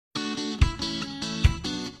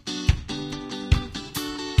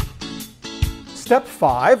Step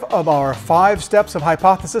 5 of our 5 steps of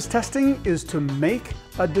hypothesis testing is to make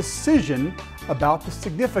a decision about the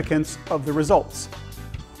significance of the results.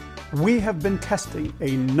 We have been testing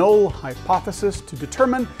a null hypothesis to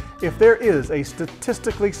determine if there is a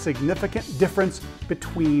statistically significant difference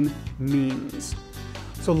between means.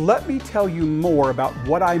 So let me tell you more about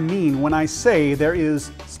what I mean when I say there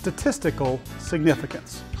is statistical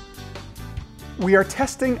significance. We are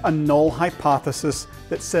testing a null hypothesis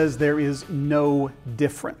that says there is no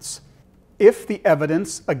difference. If the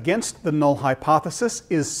evidence against the null hypothesis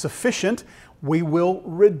is sufficient, we will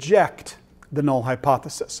reject the null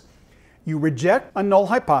hypothesis. You reject a null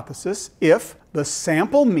hypothesis if the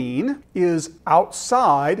sample mean is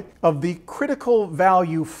outside of the critical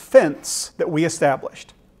value fence that we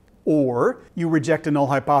established. Or you reject a null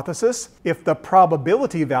hypothesis if the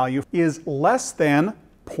probability value is less than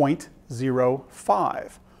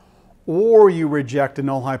 0.05. Or you reject a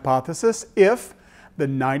null hypothesis if the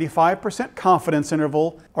 95% confidence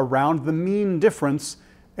interval around the mean difference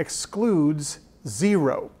excludes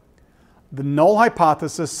 0. The null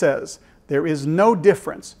hypothesis says there is no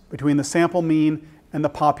difference between the sample mean and the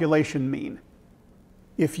population mean.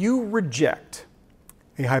 If you reject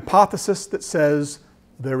a hypothesis that says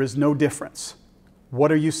there is no difference,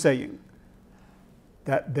 what are you saying?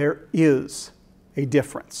 That there is a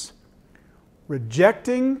difference.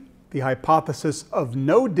 Rejecting the hypothesis of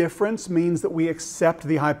no difference means that we accept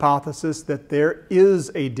the hypothesis that there is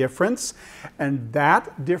a difference, and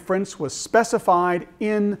that difference was specified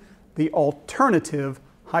in the alternative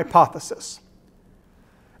hypothesis.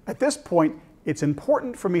 At this point, it's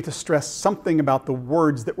important for me to stress something about the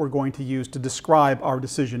words that we're going to use to describe our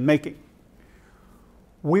decision making.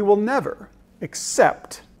 We will never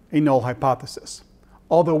accept a null hypothesis,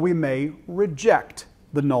 although we may reject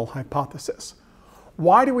the null hypothesis.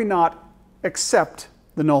 Why do we not accept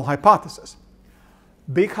the null hypothesis?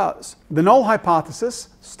 Because the null hypothesis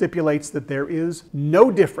stipulates that there is no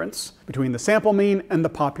difference between the sample mean and the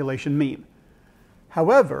population mean.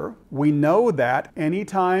 However, we know that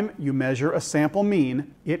anytime you measure a sample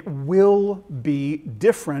mean, it will be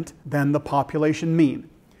different than the population mean.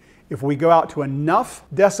 If we go out to enough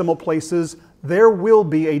decimal places, there will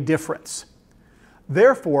be a difference.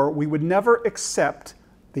 Therefore, we would never accept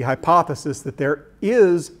the hypothesis that there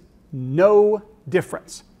is no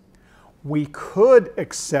difference. We could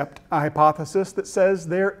accept a hypothesis that says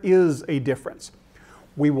there is a difference.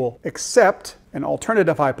 We will accept an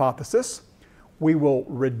alternative hypothesis, we will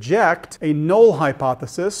reject a null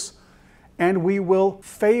hypothesis, and we will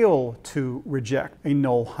fail to reject a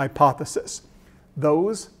null hypothesis.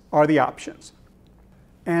 Those are the options.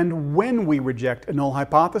 And when we reject a null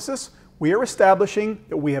hypothesis, we are establishing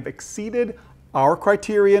that we have exceeded our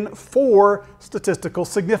criterion for statistical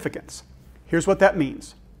significance. Here's what that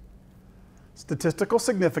means. Statistical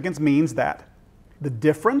significance means that the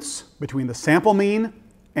difference between the sample mean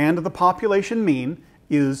and the population mean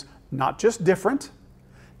is not just different,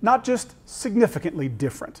 not just significantly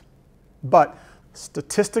different, but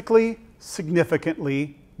statistically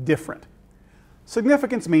significantly different.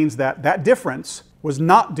 Significance means that that difference was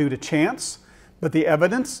not due to chance, but the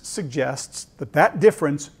evidence suggests that that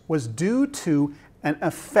difference was due to an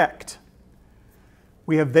effect.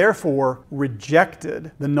 We have therefore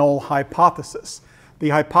rejected the null hypothesis, the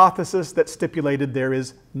hypothesis that stipulated there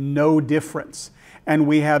is no difference, and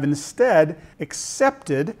we have instead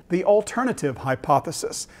accepted the alternative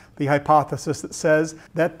hypothesis, the hypothesis that says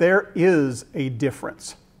that there is a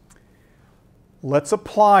difference. Let's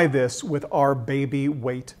apply this with our baby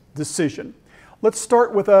weight decision. Let's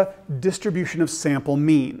start with a distribution of sample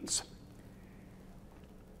means.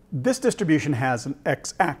 This distribution has an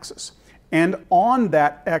x-axis, and on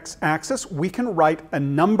that x-axis we can write a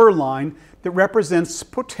number line that represents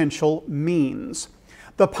potential means.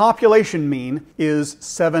 The population mean is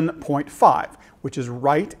 7.5, which is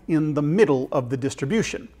right in the middle of the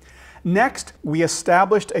distribution. Next, we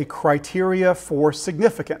established a criteria for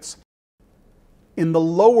significance. In the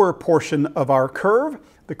lower portion of our curve,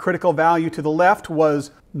 the critical value to the left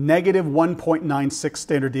was negative 1.96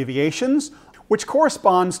 standard deviations, which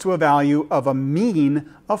corresponds to a value of a mean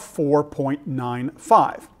of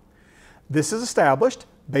 4.95. This is established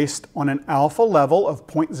based on an alpha level of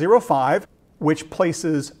 0.05, which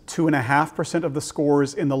places 2.5% of the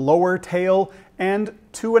scores in the lower tail and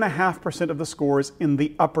 2.5% of the scores in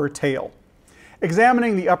the upper tail.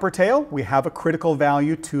 Examining the upper tail, we have a critical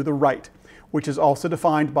value to the right, which is also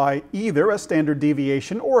defined by either a standard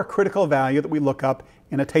deviation or a critical value that we look up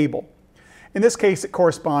in a table. In this case, it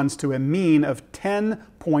corresponds to a mean of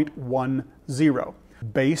 10.10.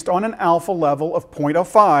 based on an alpha level of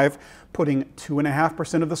 0.05, putting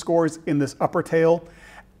 2.5% of the scores in this upper tail,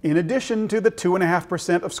 in addition to the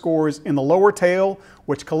 2.5% of scores in the lower tail,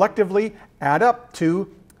 which collectively add up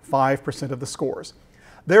to 5% of the scores.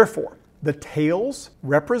 Therefore, the tails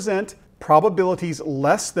represent probabilities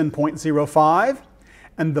less than 0.05,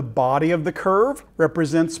 and the body of the curve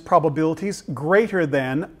represents probabilities greater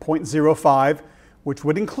than 0.05, which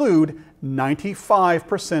would include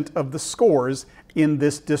 95% of the scores in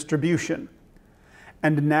this distribution.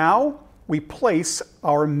 And now we place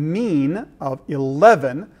our mean of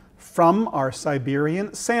 11 from our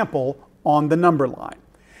Siberian sample on the number line.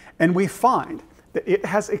 And we find that it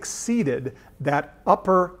has exceeded that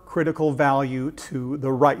upper critical value to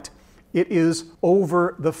the right. It is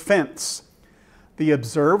over the fence. The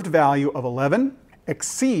observed value of 11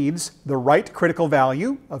 exceeds the right critical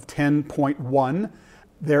value of 10.1.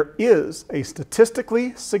 There is a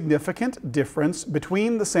statistically significant difference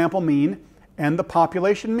between the sample mean and the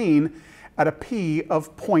population mean at a p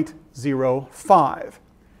of 0.05.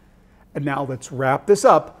 And now let's wrap this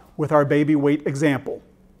up with our baby weight example.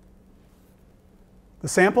 The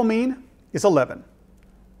sample mean is 11.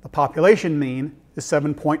 The population mean is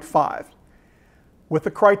 7.5. With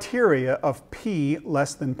the criteria of p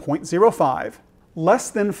less than 0.05, less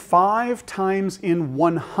than 5 times in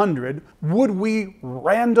 100 would we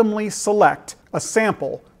randomly select a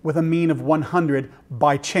sample with a mean of 100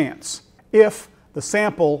 by chance, if the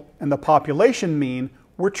sample and the population mean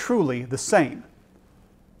were truly the same.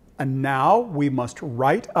 And now we must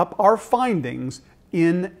write up our findings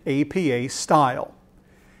in APA style.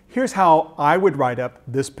 Here's how I would write up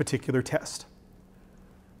this particular test.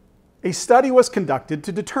 A study was conducted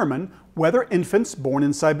to determine whether infants born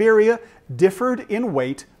in Siberia differed in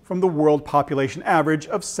weight from the world population average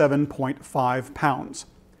of 7.5 pounds.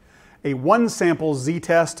 A one-sample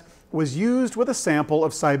z-test was used with a sample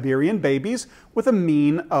of Siberian babies with a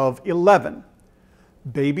mean of 11.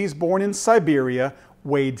 Babies born in Siberia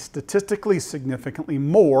weighed statistically significantly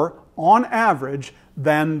more on average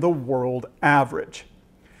than the world average.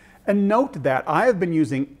 And note that I have been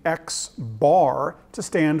using X bar to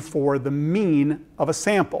stand for the mean of a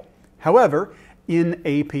sample. However, in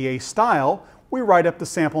APA style, we write up the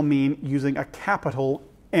sample mean using a capital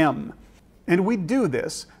M. And we do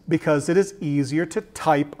this because it is easier to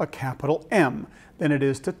type a capital M than it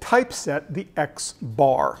is to typeset the X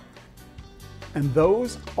bar. And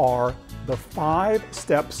those are the 5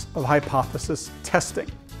 steps of hypothesis testing.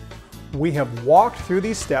 We have walked through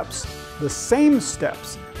these steps, the same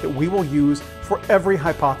steps that we will use for every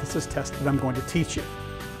hypothesis test that I'm going to teach you.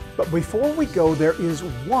 But before we go, there is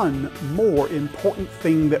one more important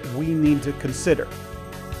thing that we need to consider.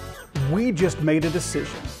 We just made a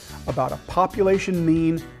decision about a population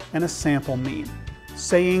mean and a sample mean,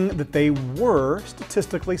 saying that they were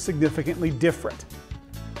statistically significantly different.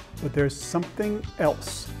 But there's something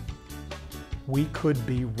else. We could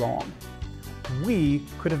be wrong. We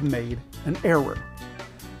could have made an error.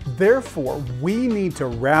 Therefore, we need to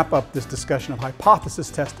wrap up this discussion of hypothesis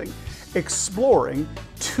testing, exploring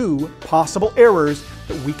 2 possible errors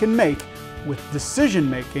that we can make with decision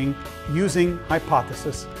making using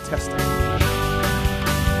hypothesis testing.